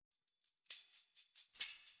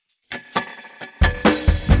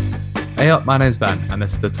Hey up, my name's Ben, and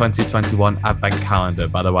this is the 2021 Advent Calendar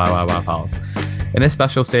by the Wow Wow Wow Files. In this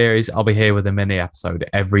special series, I'll be here with a mini episode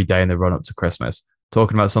every day in the run up to Christmas,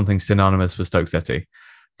 talking about something synonymous with Stoke City.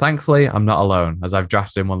 Thankfully, I'm not alone, as I've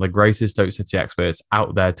drafted in one of the greatest Stoke City experts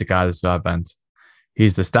out there to guide us to Advent.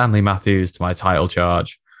 He's the Stanley Matthews to my title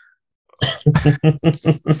charge.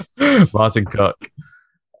 Martin Cook.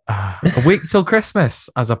 A week till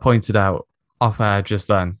Christmas, as I pointed out off air just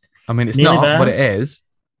then. I mean, it's Nearly not there. what it is.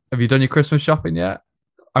 Have you done your Christmas shopping yet?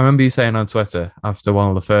 I remember you saying on Twitter after one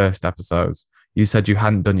of the first episodes, you said you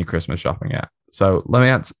hadn't done your Christmas shopping yet. So let me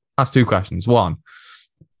ask two questions. One,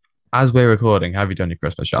 as we're recording, have you done your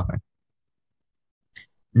Christmas shopping?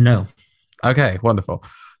 No. Okay, wonderful.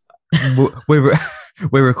 We're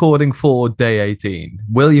recording for day 18.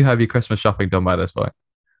 Will you have your Christmas shopping done by this point?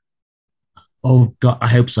 Oh God, I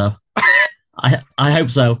hope so. I hope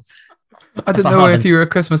so. I didn't know if you were a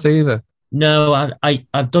Christmas either. No,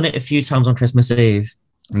 I've done it a few times on Christmas Eve,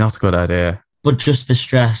 Not a good idea. but just for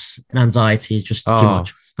stress and anxiety is just too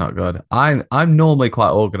much. It's not good. I'm normally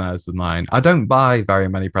quite organised with mine. I don't buy very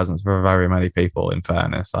many presents for very many people, in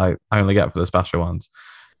fairness. I only get for the special ones.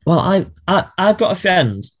 Well, I've got a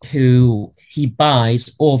friend who he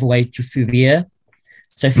buys all the way through the year.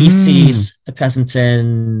 So if he sees a present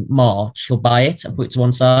in March, he'll buy it and put it to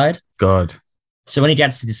one side. Good. So when he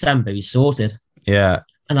gets to December, he's sorted. Yeah.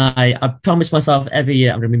 And I promise myself every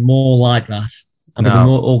year I'm going to be more like that. I'm going to be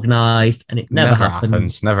more organised, and it never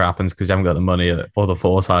happens. Never happens because you haven't got the money or the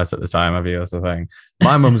foresight at the time, have you? That's the thing.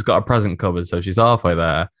 My mum's got a present cupboard, so she's halfway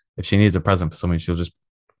there. If she needs a present for something, she'll just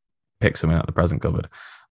pick something out of the present cupboard.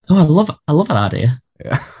 Oh, I love that idea.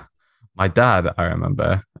 Yeah. My dad, I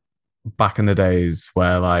remember back in the days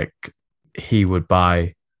where like he would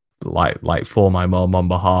buy like for my mum on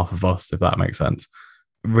behalf of us, if that makes sense,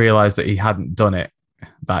 realized that he hadn't done it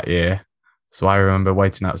that year. So I remember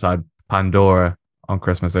waiting outside Pandora on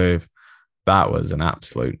Christmas Eve. That was an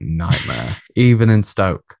absolute nightmare. Even in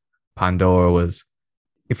Stoke, Pandora was,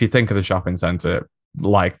 if you think of the shopping centre,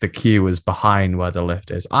 like the queue was behind where the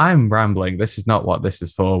lift is. I'm rambling. This is not what this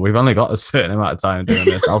is for. We've only got a certain amount of time doing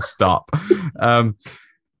this. I'll stop.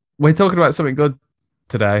 We're talking about something good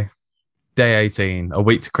today. Day 18, a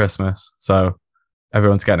week to Christmas. So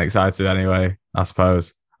everyone's getting excited anyway, I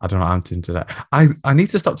suppose. I don't know what I'm doing today. I need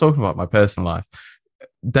to stop talking about my personal life.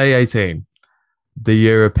 Day 18, the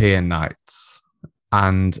European nights.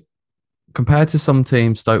 And compared to some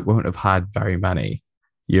teams, Stoke won't have had very many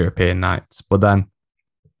European nights. But then,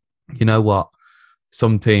 you know what?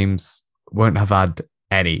 Some teams won't have had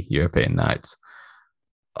any European nights.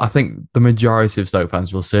 I think the majority of Stoke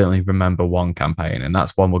fans will certainly remember one campaign, and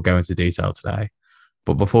that's one we'll go into detail today.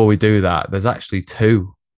 But before we do that, there's actually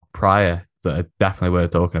two prior that are definitely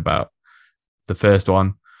worth talking about. The first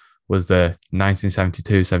one was the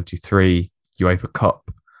 1972-73 UEFA Cup,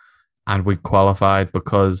 and we qualified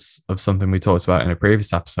because of something we talked about in a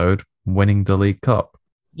previous episode, winning the League Cup.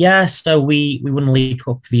 Yeah, so we won the League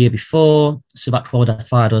Cup the year before, so that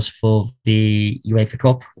qualified us for the UEFA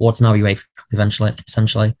Cup, or it's now UEFA Cup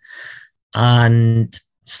essentially. And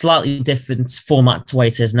slightly different format to what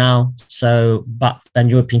it is now. So back then,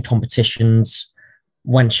 European competitions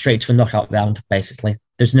went straight to a knockout round, basically.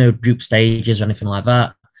 There's no group stages or anything like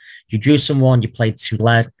that. You drew someone, you played two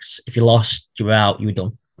legs. If you lost, you were out, you were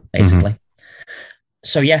done, basically. Mm-hmm.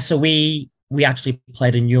 So we actually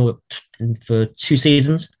played in Europe for 2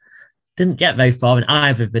 seasons. Didn't get very far in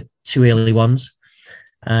either of the two early ones.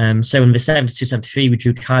 So in the 72-73, we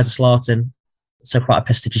drew Kaiserslautern, so quite a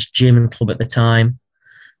prestigious German club at the time.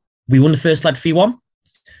 We won the first leg 3-1.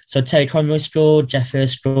 So Terry Conroy scored, Jeff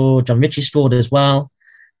Hurst scored, John Ritchie scored as well.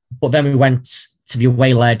 But then we went to the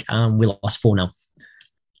away leg and we lost 4-0.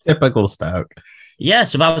 Typical Stoke. Yeah,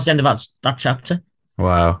 so that was the end of that chapter.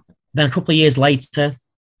 Wow. Then a couple of years later,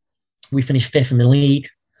 we finished 5th in the league,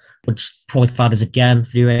 which qualified us again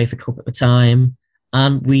for the UEFA Cup at the time.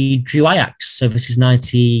 And we drew Ajax. So this is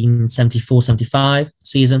 1974-75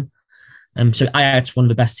 season. So Ajax, one of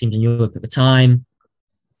the best teams in Europe at the time.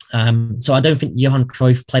 So I don't think Johan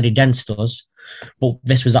Cruyff played against us, but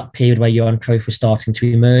this was that period where Johan Cruyff was starting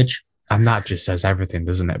to emerge. And that just says everything,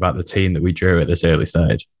 doesn't it, about the team that we drew at this early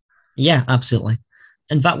stage? Yeah, absolutely.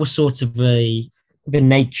 And that was sort of the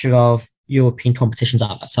nature of European competitions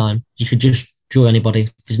at that time. You could just draw anybody.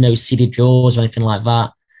 There's no seeded draws or anything like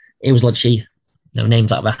that. It was literally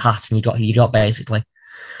names out of a hat and you got who you got, basically.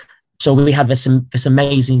 So we had this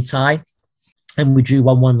amazing tie and we drew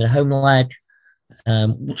 1-1 with a home leg,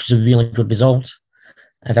 which was a really good result.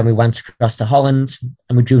 And then we went across to Holland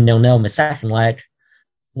and we drew 0-0 in the second leg,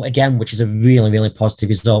 again, which is a really, really positive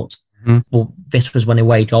result. Mm-hmm. Well, this was when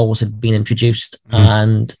away goals had been introduced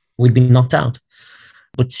and we'd been knocked out.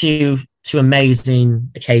 But two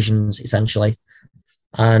amazing occasions, essentially.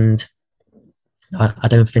 And I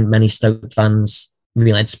don't think many Stoke fans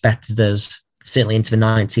really expected us, certainly into the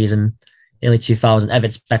 90s and early 2000s, ever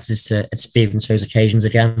expected us to experience those occasions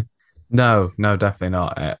again. No, definitely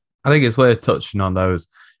not. I think it's worth touching on those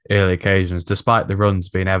early occasions, despite the runs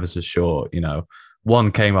being ever so short.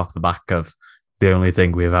 One came off the back of the only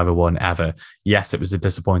thing we've ever won ever. Yes, it was a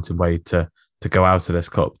disappointing way to go out of this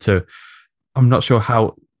cup. I'm not sure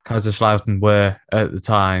how Kaiserslautern were at the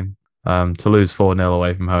time. To lose 4-0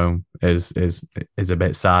 away from home is a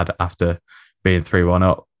bit sad after being 3-1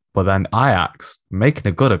 up. But then Ajax making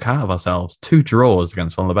a good account of ourselves, 2 draws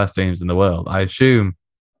against one of the best teams in the world. I assume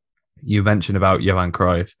you mentioned about Johan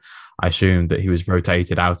Cruyff. I assume that he was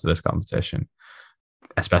rotated out of this competition,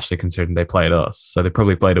 especially considering they played us. So they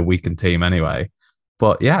probably played a weakened team anyway.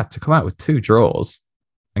 But yeah, to come out with 2 draws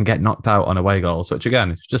and get knocked out on away goals, which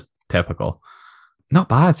again is just typical. Not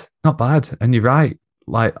bad. And you're right.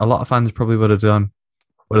 Like a lot of fans probably would have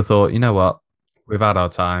thought, you know what, we've had our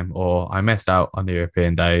time, or I missed out on the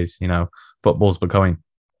European days. Football's becoming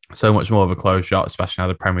so much more of a close shot, especially now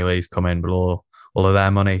the Premier League's come in with all of their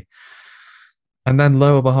money. And then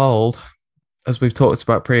lo and behold, as we've talked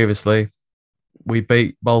about previously, we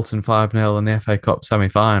beat Bolton 5-0 in the FA Cup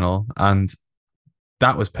semi-final, and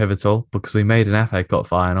that was pivotal because we made an FA Cup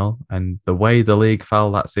final, and the way the league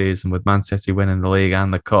fell that season with Man City winning the league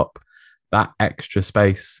and the cup, that extra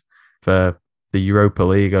space for the Europa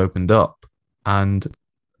League opened up, and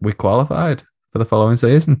we qualified for the following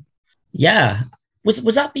season. Yeah. Was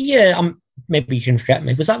that the year, maybe you can correct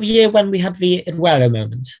me, was that the year when we had the Aguero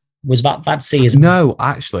moment? Was that season? No,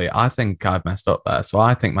 actually, I think I've messed up there. So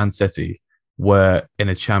I think Man City were in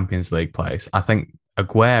a Champions League place. I think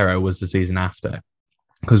Aguero was the season after,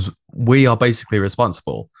 because we are basically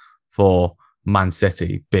responsible for Man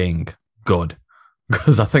City being good.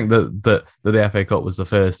 Because I think that the FA Cup was the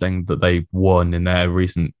first thing that they won in their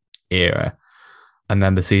recent era. And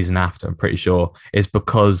then the season after, I'm pretty sure, is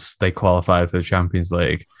because they qualified for the Champions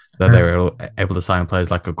League that they were able to sign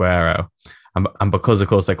players like Aguero. And because, of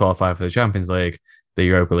course, they qualified for the Champions League, the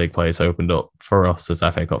Europa League place opened up for us as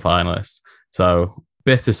FA Cup finalists. So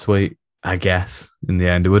bittersweet, I guess, in the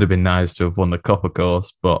end. It would have been nice to have won the Cup, of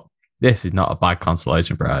course, but this is not a bad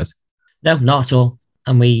consolation prize. No, not at all.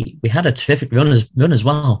 And we had a terrific run as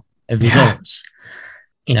well of results.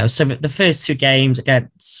 So the first 2 games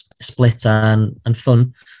against Split and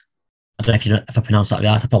Fun, I don't know if I pronounced that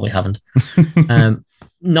right, I probably haven't.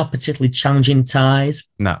 Not particularly challenging ties,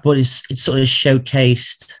 no, but it's sort of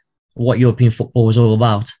showcased what European football was all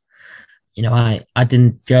about. I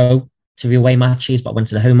didn't go to the away matches, but I went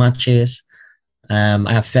to the home matches.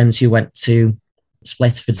 I have friends who went to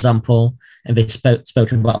Split, for example, and they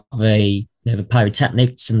spoke about the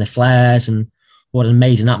pyrotechnics and the flares and what an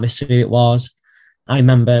amazing atmosphere it was. I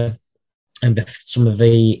remember some of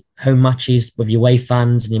the home matches with the away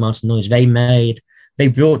fans and the amount of noise they made. They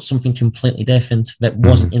brought something completely different that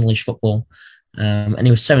wasn't English football. And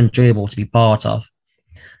it was so enjoyable to be part of.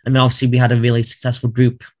 And then obviously we had a really successful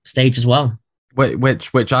group stage as well.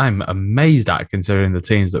 Which I'm amazed at, considering the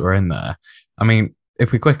teams that were in there. I mean,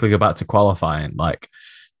 if we quickly go back to qualifying,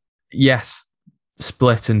 yes,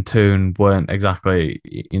 Split and Toon weren't exactly,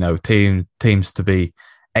 teams to be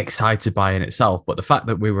excited by in itself, but the fact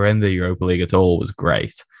that we were in the Europa League at all was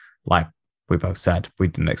great. Like we both said, we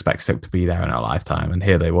didn't expect Stoke to be there in our lifetime, and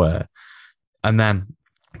here they were. And then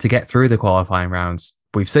to get through the qualifying rounds,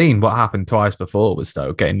 we've seen what happened twice before with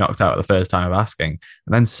Stoke getting knocked out at the first time of asking.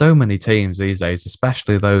 And then so many teams these days,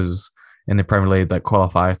 especially those in the Premier League that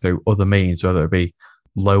qualify through other means, whether it be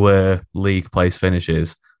lower league place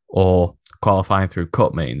finishes or qualifying through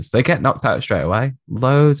cup means, they get knocked out straight away.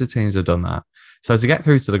 Loads of teams have done that. So to get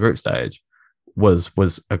through to the group stage was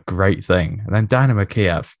a great thing. And then Dynamo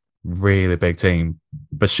Kiev, really big team.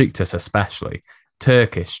 Besiktas especially.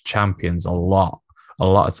 Turkish champions a lot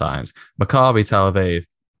of times. Maccabi Tel Aviv,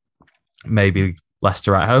 maybe less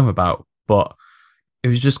to write home about, but it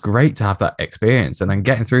was just great to have that experience. And then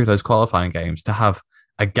getting through those qualifying games, to have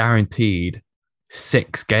a guaranteed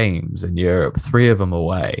 6 games in Europe, 3 of them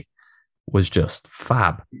away, was just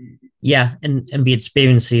fab. Yeah, and the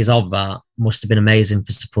experiences of that must have been amazing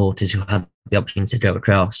for supporters who had the opportunity to go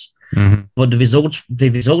across. Mm-hmm. But the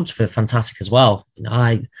results were fantastic as well.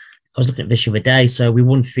 I was looking at this the other day, so we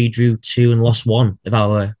won 3, drew 2, and lost 1 of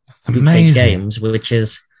our group stage games, which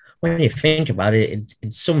is, when you think about it,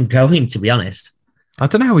 it's some going, to be honest. I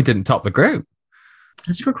don't know how we didn't top the group.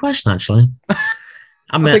 That's a good question, actually.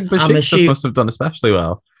 I think Besiktas must have done especially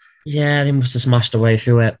well. Yeah, they must have smashed their way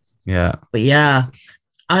through it. Yeah. But yeah,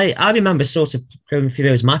 I remember sort of going through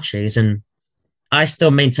those matches, and I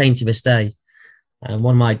still maintain to this day, and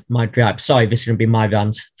one of my gripes, sorry, this is going to be my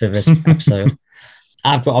rant for this episode.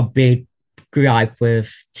 I've got a big gripe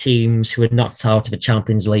with teams who are knocked out of the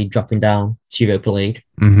Champions League dropping down to Europa League.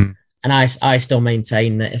 Mm-hmm. And I still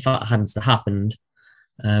maintain that if that hadn't happened,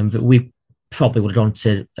 that we probably would have gone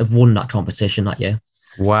to have won that competition that year.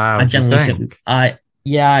 Wow. I genuinely think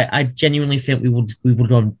I genuinely think we would have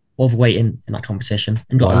gone overweight in that competition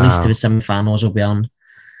and got at least to the semi-finals or beyond.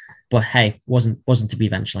 But hey, wasn't to be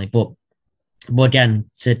eventually. But again,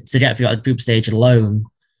 to get through that group stage alone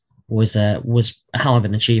was a hell of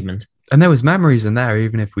an achievement. And there was memories in there,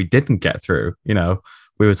 even if we didn't get through. You know,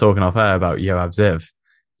 we were talking off air about Yoav Ziv.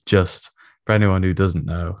 Just for anyone who doesn't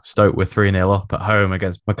know, Stoke were 3-0 up at home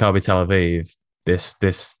against Maccabi Tel Aviv. This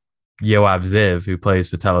Yoav Ziv, who plays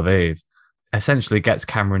for Tel Aviv, essentially gets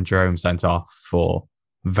Cameron Jerome sent off for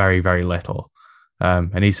very, very little.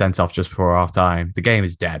 And he's sent off just before half time. The game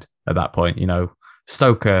is dead at that point. You know,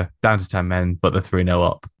 Stoke are down to 10 men, but they're 3-0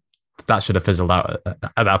 up. That should have fizzled out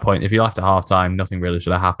at that point. If you left at half time, nothing really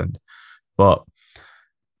should have happened. But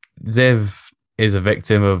Ziv is a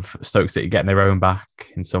victim of Stoke City getting their own back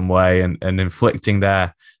in some way and inflicting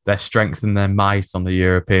their strength and their might on the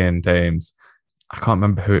European teams. I can't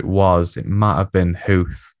remember who it was. It might have been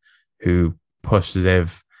Huth who pushed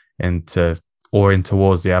Ziv in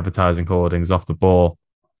towards the advertising hoardings off the ball,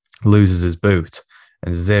 loses his boot,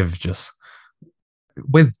 and Ziv just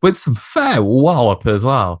with some fair wallop as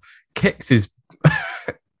well, kicks his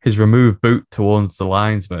his removed boot towards the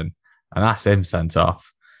linesman, and that's him sent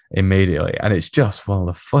off immediately. And it's just one of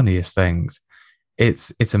the funniest things.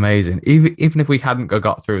 It's amazing. Even if we hadn't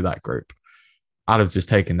got through that group, I'd have just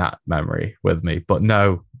taken that memory with me. But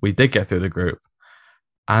no, we did get through the group.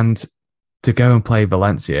 And to go and play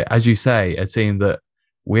Valencia, as you say, a team that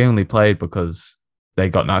we only played because they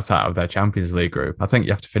got knocked out of their Champions League group. I think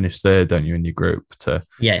you have to finish third, don't you, in your group to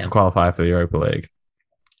qualify for the Europa League.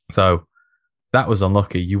 So that was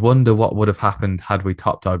unlucky. You wonder what would have happened had we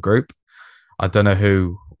topped our group. I don't know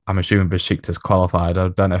who. I'm assuming Besiktas qualified. I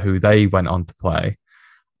don't know who they went on to play,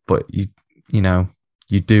 but you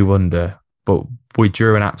do wonder. But we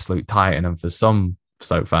drew an absolute titan, and for some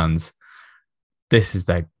Stoke fans, this is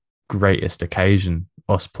their greatest occasion,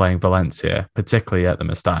 us playing Valencia, particularly at the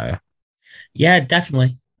Mestalla. Yeah,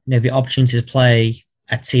 definitely. The opportunity to play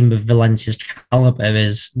a team of Valencia's caliber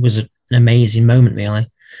was an amazing moment, really.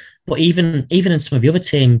 But even in some of the other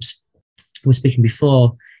teams we were speaking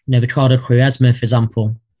before, Ricardo Quaresma, for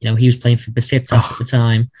example, he was playing for Besiktas at the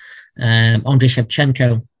time. Andriy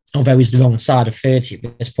Shevchenko, although he's the wrong side of 30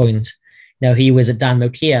 at this point, he was at Dynamo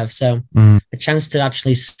Kiev. So the chance to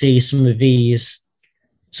actually see some of these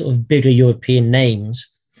sort of bigger European names,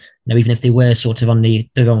 even if they were sort of on the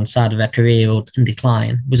wrong side of their career or in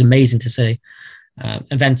decline, was amazing to see.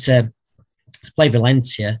 And then to play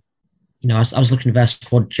Valencia, I was looking at their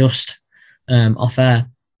squad just off air.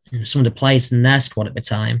 Some of the players in their squad at the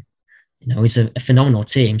time, it's a phenomenal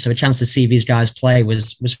team. So a chance to see these guys play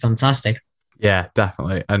was fantastic. Yeah,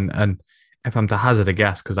 definitely. And if I'm to hazard a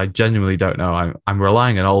guess, because I genuinely don't know, I'm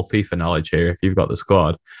relying on old FIFA knowledge here. If you've got the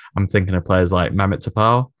squad, I'm thinking of players like Mehmet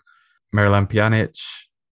Topal, Miralem Pjanic,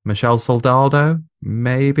 Michel Soldado,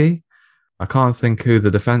 maybe. I can't think who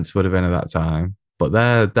the defence would have been at that time, but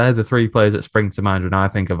they're the three players that spring to mind when I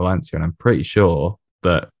think of Valencia, and I'm pretty sure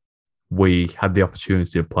that we had the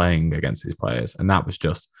opportunity of playing against these players, and that was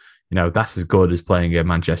just, that's as good as playing at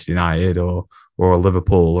Manchester United or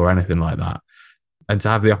Liverpool or anything like that. And to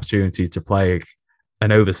have the opportunity to play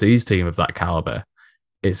an overseas team of that caliber,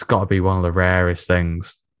 it's got to be one of the rarest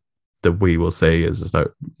things that we will see. As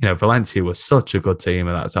Valencia was such a good team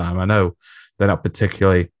at that time. I know they're not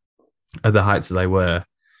particularly at the heights that they were.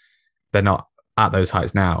 They're not at those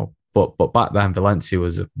heights now, but back then Valencia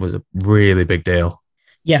was a really big deal.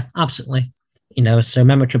 Yeah, absolutely. So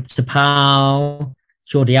Mehmet Topal,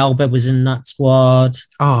 Jordi Alba was in that squad.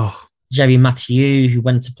 Oh, Jerry Mathieu, who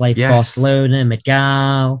went to play for Barcelona,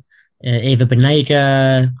 Miguel, Eva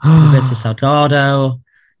Benega, Roberto Salgado.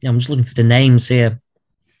 I'm just looking for the names here.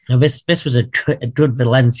 This was a good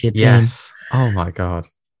Valencia team. Yes. Oh my God.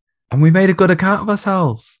 And we made a good account of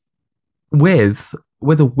ourselves with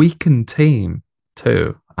a weakened team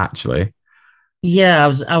too, actually.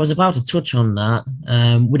 Yeah, I was about to touch on that.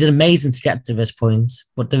 We did amazing to get to this point,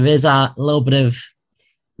 but there is a little bit of,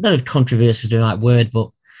 not of controversy is the right word, but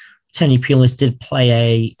Tony Pulis did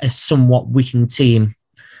play a somewhat weakened team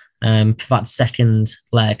for that second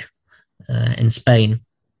leg in Spain.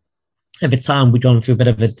 At the time, we'd gone through a bit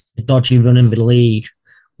of a dodgy run in the league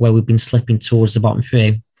where we've been slipping towards the bottom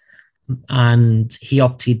three. and he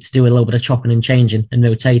opted to do a little bit of chopping and changing and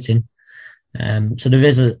rotating. So there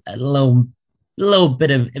is a little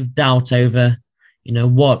bit of doubt over,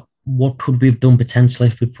 what could we have done potentially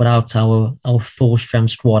if we put out our full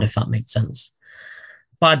strength squad, if that makes sense.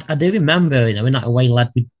 But I do remember, in that away leg,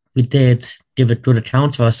 we did give a good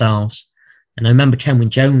account of ourselves. And I remember Kenwyne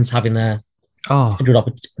Jones having a good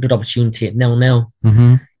opportunity at 0-0.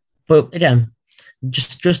 Mm-hmm. But again,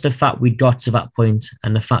 just the fact we got to that point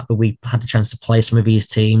and the fact that we had the chance to play some of these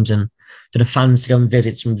teams and for the fans to go and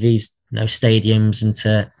visit some of these stadiums and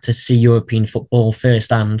to see European football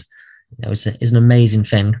firsthand, is an amazing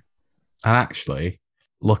thing. And actually,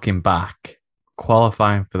 looking back,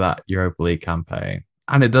 qualifying for that Europa League campaign,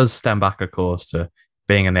 and it does stem back, of course, to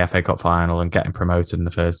being in the FA Cup final and getting promoted in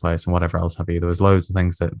the first place and whatever else have you. There was loads of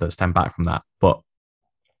things that stem back from that. But,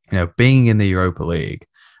 being in the Europa League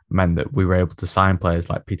meant that we were able to sign players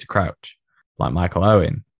like Peter Crouch, like Michael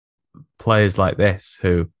Owen, players like this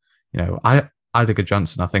who, Idiger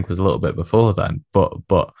Johnson, I think, was a little bit before then,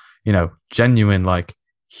 but genuine, like,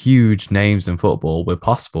 huge names in football were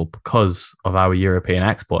possible because of our European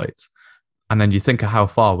exploits. And then you think of how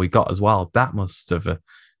far we got as well. That must have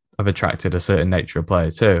attracted a certain nature of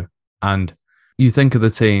player too. And you think of the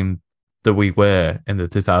team that we were in the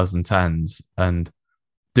 2010s, and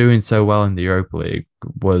doing so well in the Europa League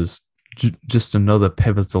was just another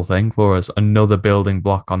pivotal thing for us, another building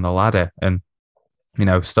block on the ladder. And,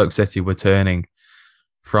 Stoke City were turning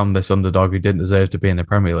from this underdog who didn't deserve to be in the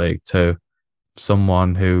Premier League to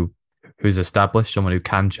someone who's established, someone who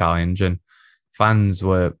can challenge. And fans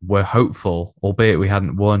were hopeful, albeit we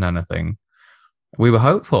hadn't won anything. We were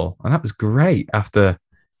hopeful, and that was great after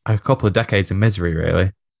a couple of decades of misery,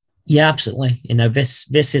 really. Yeah, absolutely. This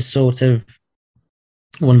is sort of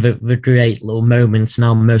one of the great little moments in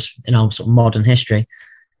our sort of modern history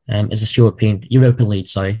as this Europa League,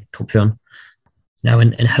 cup run.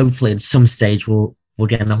 And hopefully at some stage we'll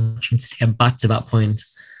get an opportunity to get back to that point.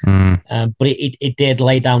 But it did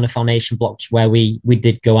lay down the foundation blocks where we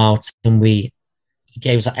did go out and it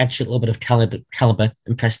gave us that extra little bit of caliber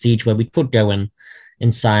and prestige where we could go and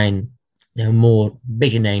sign more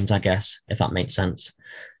bigger names, I guess, if that makes sense.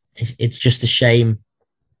 It's just a shame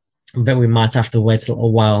that we might have to wait a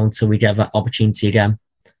little while until we get that opportunity again.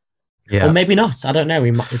 Yeah. Or maybe not. I don't know.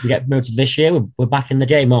 If we get promoted this year, we're back in the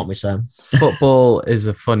game, aren't we, Sam? Football is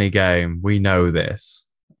a funny game. We know this.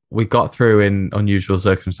 We got through in unusual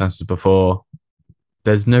circumstances before.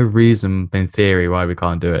 There's no reason in theory why we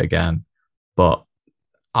can't do it again. But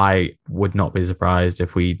I would not be surprised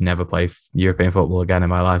if we never play European football again in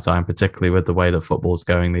my lifetime, particularly with the way that football's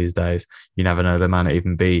going these days. You never know, there might not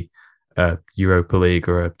even be a Europa League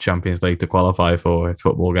or a Champions League to qualify for if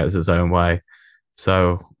football gets its own way.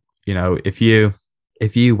 So, if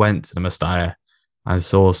you went to the Mestalla and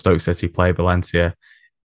saw Stoke City play Valencia,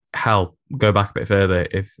 hell, go back a bit further.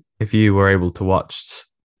 If you were able to watch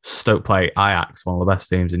Stoke play Ajax, one of the best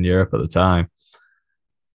teams in Europe at the time,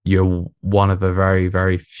 you're one of a very,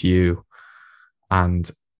 very few, and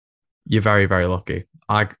you're very, very lucky.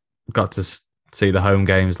 I got to see the home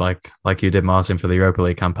games like you did, Martin, for the Europa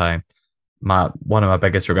League campaign. One of my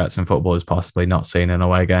biggest regrets in football is possibly not seeing an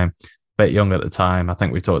away game. A bit young at the time. I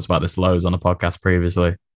think we talked about this loads on the podcast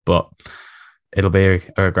previously, but it'll be a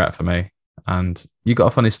regret for me. And you got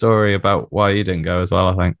a funny story about why you didn't go as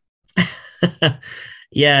well, I think.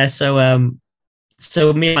 Yeah, so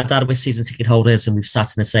me and my dad were season ticket holders, and we've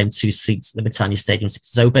sat in the same two seats at the Britannia Stadium since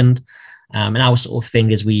it's opened. And our sort of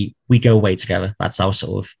thing is we go away together. That's our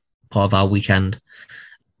sort of part of our weekend.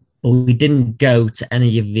 But we didn't go to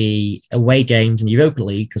any of the away games in Europa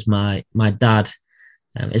League because my dad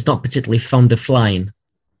is not particularly fond of flying.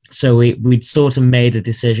 So we'd sort of made a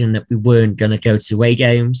decision that we weren't going to go to away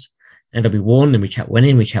games. And then we won, and we kept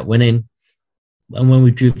winning. And when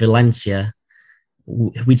we drew Valencia,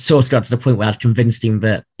 we'd sort of got to the point where I'd convinced him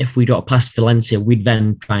that if we got past Valencia, we'd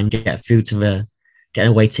then try and get through to get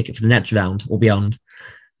an away ticket for the next round or beyond.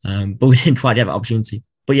 But we didn't quite get that opportunity.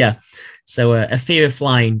 But yeah, so a fear of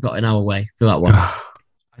flying got in our way for that one.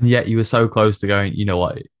 And yet you were so close to going, you know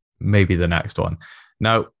what, maybe the next one.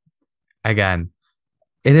 Now, again,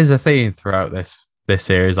 it is a theme throughout this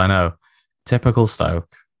series, I know. Typical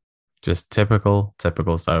Stoke. Just typical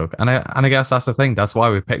Stoke. And I guess that's the thing. That's why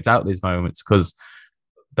we picked out these moments, because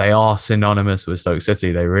they are synonymous with Stoke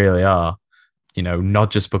City. They really are.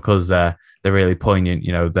 Not just because they're really poignant,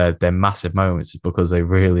 they're massive moments, because they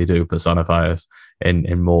really do personify us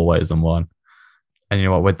in more ways than one. And you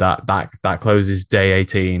know what, with that closes day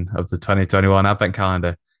 18 of the 2021 Advent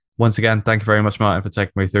calendar. Once again, thank you very much, Martin, for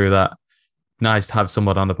taking me through that. Nice to have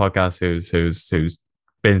someone on the podcast who's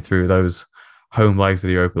been through those home legs of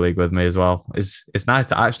the Europa League with me as well. It's nice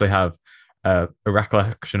to actually have a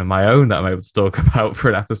recollection of my own that I'm able to talk about for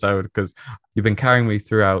an episode, because you've been carrying me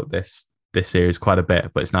throughout this series quite a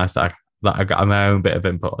bit, but it's nice that I got my own bit of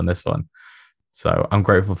input on this one. So I'm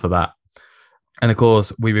grateful for that. And of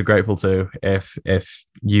course, we'd be grateful too if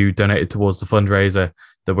you donated towards the fundraiser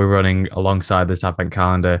that we're running alongside this advent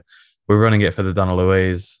calendar. We're running it for the Donna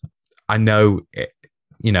Louise. I know, if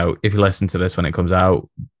you listen to this when it comes out,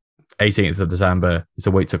 18th of December, it's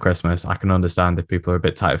a week to Christmas. I can understand if people are a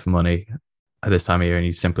bit tight for money at this time of year and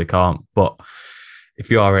you simply can't. But if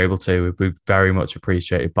you are able to, it would be very much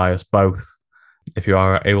appreciated by us both. If you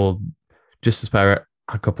are able just to spare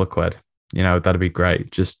a couple of quid, that'd be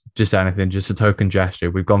great. Just anything, just a token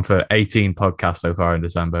gesture. We've gone for 18 podcasts so far in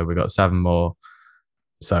December. We've got 7 more.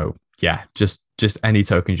 So yeah, just any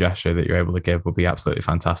token gesture that you're able to give will be absolutely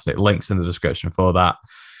fantastic. Links in the description for that,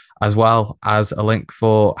 as well as a link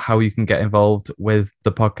for how you can get involved with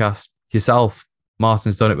the podcast yourself.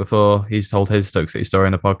 Martin's done it before. He's told his Stoke City story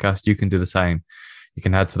in the podcast. You can do the same. You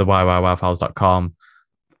can head to the www.wowfiles.com.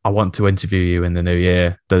 I want to interview you in the new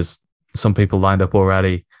year. There's some people lined up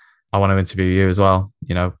already. I want to interview you as well.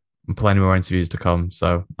 Plenty more interviews to come.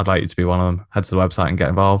 So I'd like you to be one of them. Head to the website and get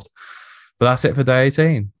involved. But that's it for day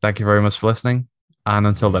 18. Thank you very much for listening. And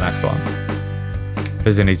until the next one,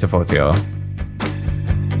 Visinita Fortio.